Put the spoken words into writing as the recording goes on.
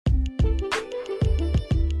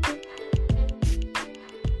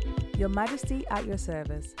Your Majesty at your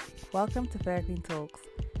service. Welcome to Fair Queen Talks.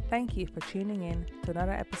 Thank you for tuning in to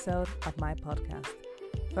another episode of my podcast.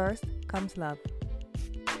 First comes love.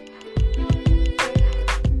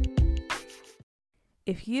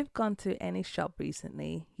 If you've gone to any shop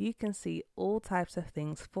recently, you can see all types of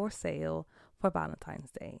things for sale for Valentine's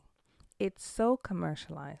Day. It's so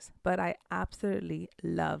commercialized, but I absolutely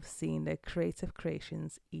love seeing the creative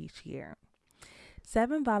creations each year.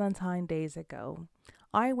 7 Valentine days ago,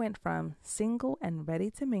 I went from single and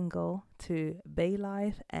ready to mingle to bay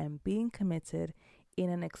life and being committed in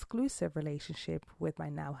an exclusive relationship with my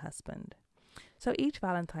now husband. So each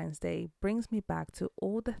Valentine's Day brings me back to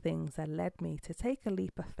all the things that led me to take a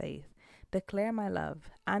leap of faith, declare my love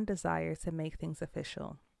and desire to make things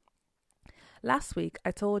official. Last week,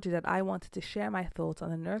 I told you that I wanted to share my thoughts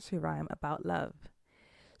on a nursery rhyme about love.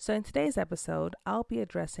 So in today's episode, I'll be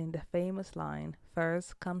addressing the famous line,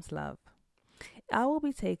 "First comes love." I will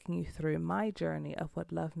be taking you through my journey of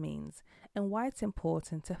what love means and why it's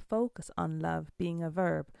important to focus on love being a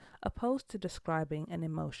verb opposed to describing an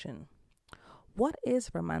emotion. What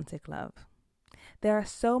is romantic love? There are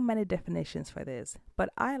so many definitions for this, but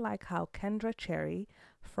I like how Kendra Cherry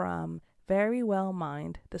from Very Well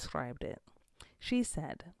Mind described it. She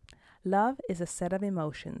said, "Love is a set of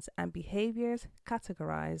emotions and behaviors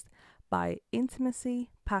categorized by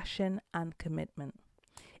intimacy, passion, and commitment.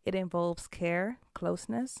 It involves care,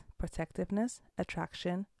 closeness, protectiveness,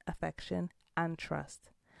 attraction, affection, and trust.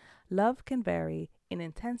 Love can vary in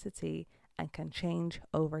intensity and can change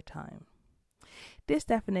over time." This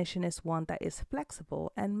definition is one that is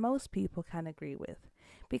flexible and most people can agree with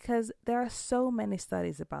because there are so many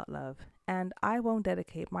studies about love, and I won't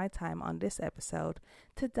dedicate my time on this episode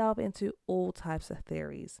to delve into all types of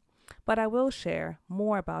theories, but I will share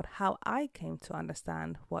more about how I came to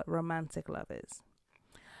understand what romantic love is.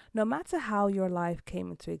 No matter how your life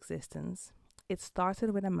came into existence, it started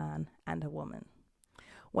with a man and a woman.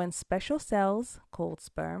 When special cells called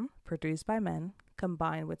sperm, produced by men,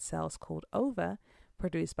 combined with cells called ova,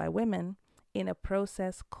 produced by women, in a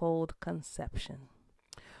process called conception.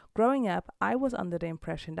 Growing up, I was under the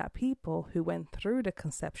impression that people who went through the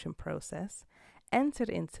conception process entered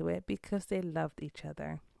into it because they loved each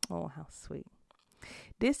other. Oh, how sweet.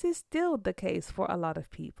 This is still the case for a lot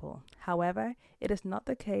of people. However, it is not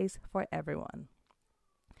the case for everyone.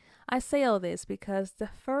 I say all this because the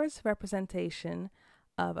first representation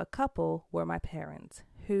of a couple were my parents,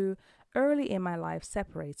 who early in my life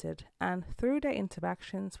separated, and through their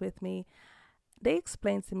interactions with me, they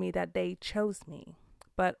explained to me that they chose me,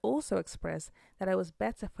 but also expressed that it was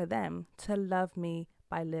better for them to love me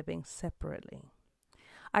by living separately.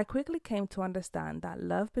 I quickly came to understand that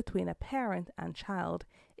love between a parent and child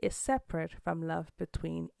is separate from love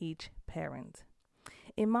between each parent.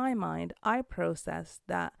 In my mind, I processed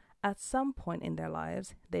that at some point in their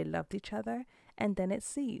lives, they loved each other and then it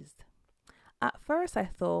ceased. At first, I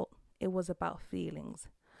thought it was about feelings,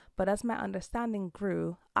 but as my understanding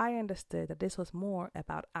grew, I understood that this was more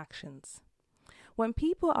about actions. When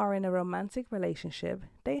people are in a romantic relationship,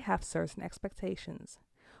 they have certain expectations.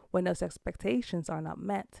 When those expectations are not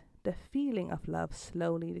met, the feeling of love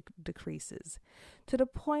slowly decreases to the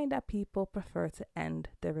point that people prefer to end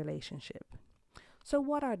the relationship. So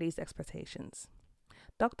what are these expectations?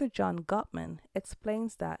 Dr. John Gottman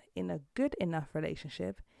explains that in a good enough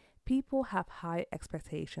relationship, people have high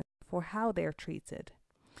expectations for how they are treated.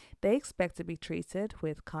 They expect to be treated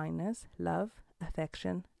with kindness, love,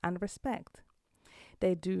 affection, and respect.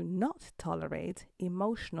 They do not tolerate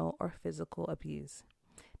emotional or physical abuse.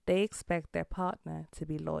 They expect their partner to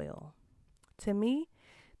be loyal. To me,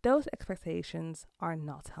 those expectations are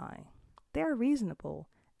not high. They are reasonable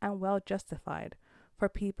and well justified for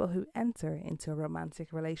people who enter into a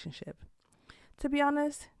romantic relationship. To be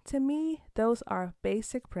honest, to me, those are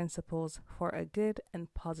basic principles for a good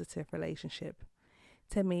and positive relationship.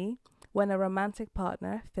 To me, when a romantic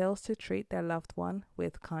partner fails to treat their loved one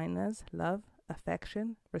with kindness, love,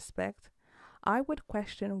 affection, respect, I would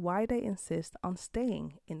question why they insist on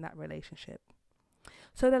staying in that relationship.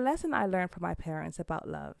 So the lesson I learned from my parents about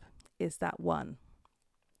love is that 1,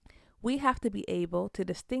 we have to be able to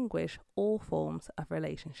distinguish all forms of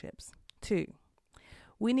relationships. 2,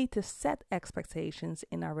 we need to set expectations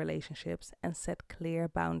in our relationships and set clear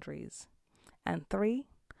boundaries. And 3,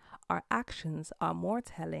 our actions are more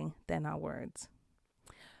telling than our words.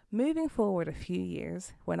 Moving forward a few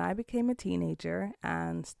years, when I became a teenager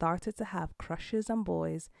and started to have crushes on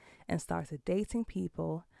boys and started dating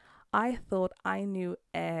people, I thought I knew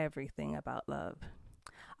everything about love.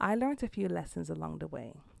 I learned a few lessons along the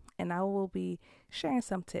way, and I will be sharing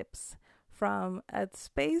some tips from a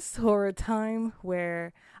space or a time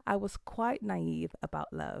where I was quite naive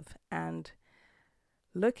about love. And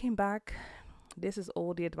looking back, this is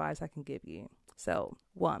all the advice I can give you. So,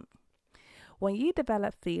 one, when you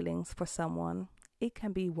develop feelings for someone, it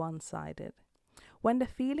can be one sided. When the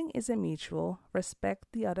feeling isn't mutual, respect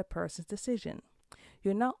the other person's decision.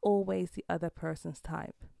 You're not always the other person's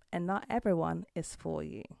type, and not everyone is for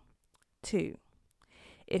you. Two,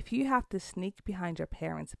 if you have to sneak behind your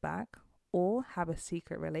parents' back or have a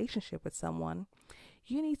secret relationship with someone,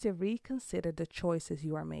 you need to reconsider the choices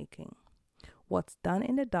you are making. What's done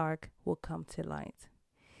in the dark will come to light.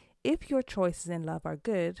 If your choices in love are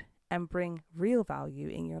good and bring real value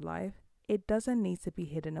in your life, it doesn't need to be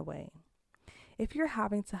hidden away. If you're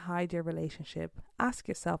having to hide your relationship, ask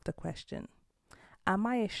yourself the question, am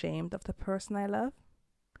I ashamed of the person I love?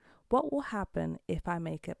 What will happen if I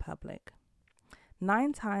make it public?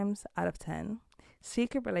 9 times out of 10,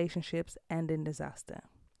 secret relationships end in disaster.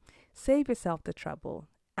 Save yourself the trouble,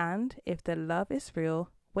 and if the love is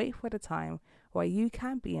real, wait for the time where you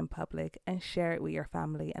can be in public and share it with your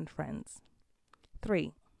family and friends.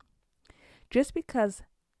 3. Just because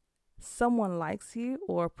someone likes you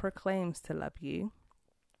or proclaims to love you,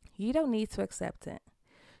 you don't need to accept it.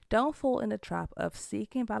 Don't fall in the trap of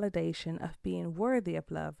seeking validation of being worthy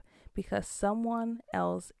of love because someone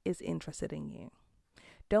else is interested in you.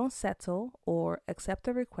 Don't settle or accept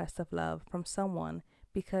a request of love from someone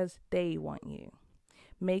because they want you.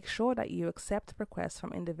 Make sure that you accept requests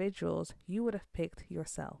from individuals you would have picked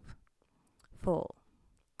yourself. 4.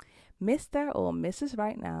 Mr. or Mrs.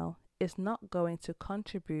 Right Now is not going to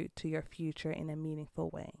contribute to your future in a meaningful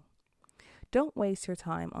way. Don't waste your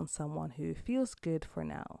time on someone who feels good for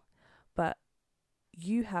now, but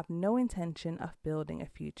you have no intention of building a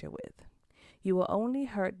future with. You will only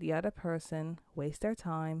hurt the other person, waste their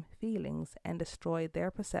time, feelings, and destroy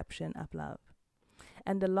their perception of love.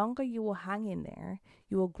 And the longer you will hang in there,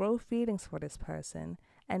 you will grow feelings for this person,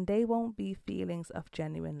 and they won't be feelings of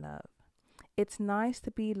genuine love. It's nice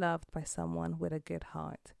to be loved by someone with a good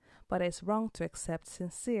heart, but it's wrong to accept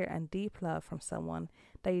sincere and deep love from someone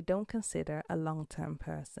that you don't consider a long-term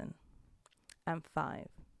person. And 5.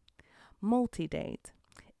 Multi-date.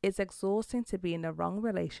 It's exhausting to be in the wrong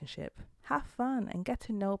relationship. Have fun and get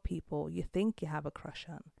to know people you think you have a crush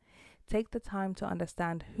on. Take the time to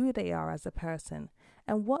understand who they are as a person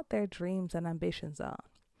and what their dreams and ambitions are.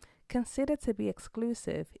 Consider to be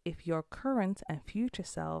exclusive if your current and future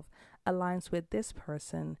self aligns with this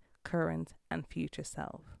person, current and future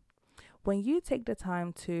self. When you take the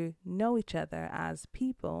time to know each other as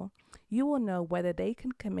people, you will know whether they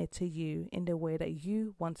can commit to you in the way that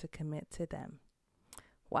you want to commit to them.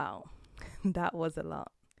 Wow, that was a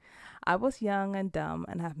lot. I was young and dumb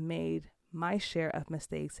and have made my share of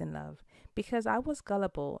mistakes in love because I was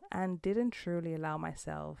gullible and didn't truly allow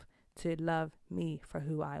myself to love me for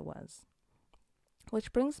who I was.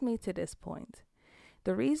 Which brings me to this point.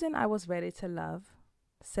 The reason I was ready to love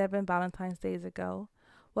 7 Valentine's Days ago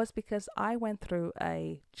was because I went through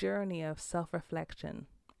a journey of self-reflection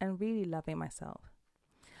and really loving myself.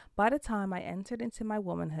 By the time I entered into my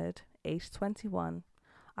womanhood, age 21,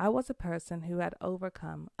 I was a person who had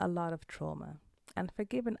overcome a lot of trauma and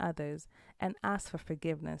forgiven others and asked for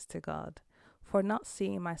forgiveness to God for not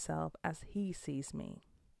seeing myself as He sees me.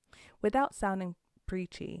 Without sounding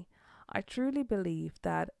preachy, I truly believe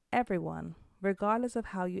that everyone, regardless of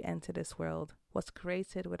how you enter this world, was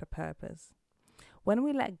created with a purpose. When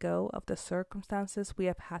we let go of the circumstances we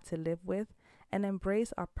have had to live with and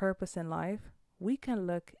embrace our purpose in life, we can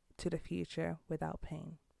look to the future without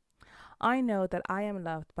pain. I know that I am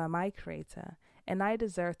loved by my Creator, and I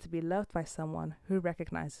deserve to be loved by someone who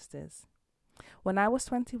recognizes this. When I was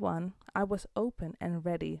 21, I was open and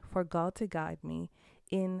ready for God to guide me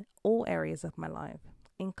in all areas of my life,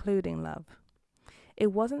 including love.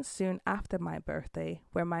 It wasn't soon after my birthday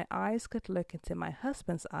where my eyes could look into my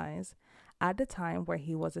husband's eyes at the time where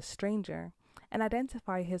he was a stranger and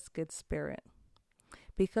identify his good spirit.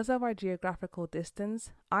 Because of our geographical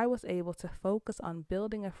distance, I was able to focus on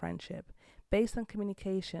building a friendship based on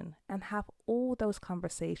communication and have all those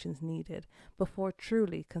conversations needed before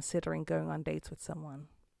truly considering going on dates with someone.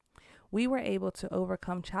 We were able to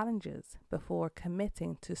overcome challenges before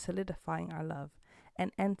committing to solidifying our love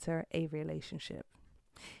and enter a relationship.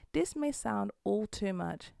 This may sound all too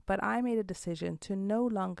much, but I made a decision to no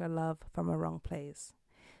longer love from a wrong place.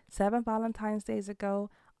 7 Valentine's Days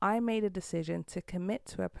ago, I made a decision to commit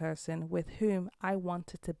to a person with whom I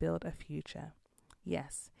wanted to build a future.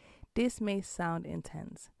 Yes, this may sound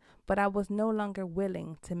intense, but I was no longer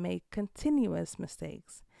willing to make continuous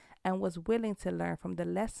mistakes and was willing to learn from the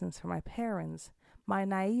lessons from my parents, my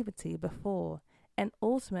naivety before, and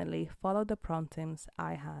ultimately follow the promptings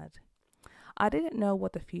I had. I didn't know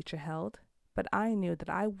what the future held, but I knew that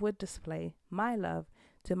I would display my love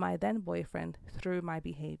to my then boyfriend through my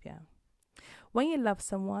behavior. When you love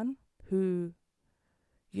someone who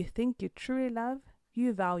you think you truly love,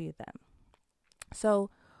 you value them. So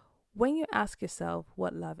when you ask yourself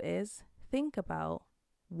what love is, think about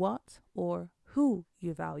what or who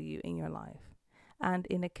you value in your life. And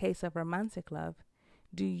in the case of romantic love,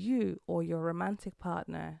 do you or your romantic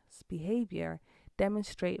partner's behavior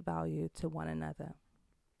demonstrate value to one another?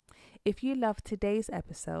 If you loved today's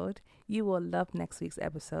episode, you will love next week's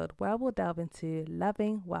episode where we'll delve into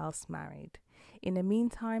loving whilst married. In the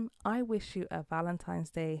meantime, I wish you a Valentine's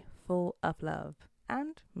Day full of love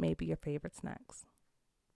and maybe your favorite snacks.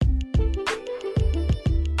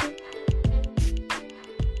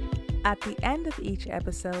 At the end of each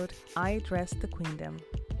episode, I address the queendom.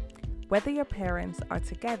 Whether your parents are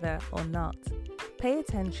together or not, pay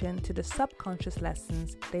attention to the subconscious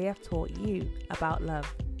lessons they have taught you about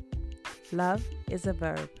love. Love is a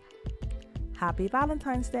verb. Happy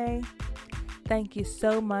Valentine's Day! Thank you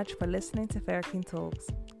so much for listening to Fair King Talks.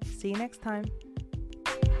 See you next time.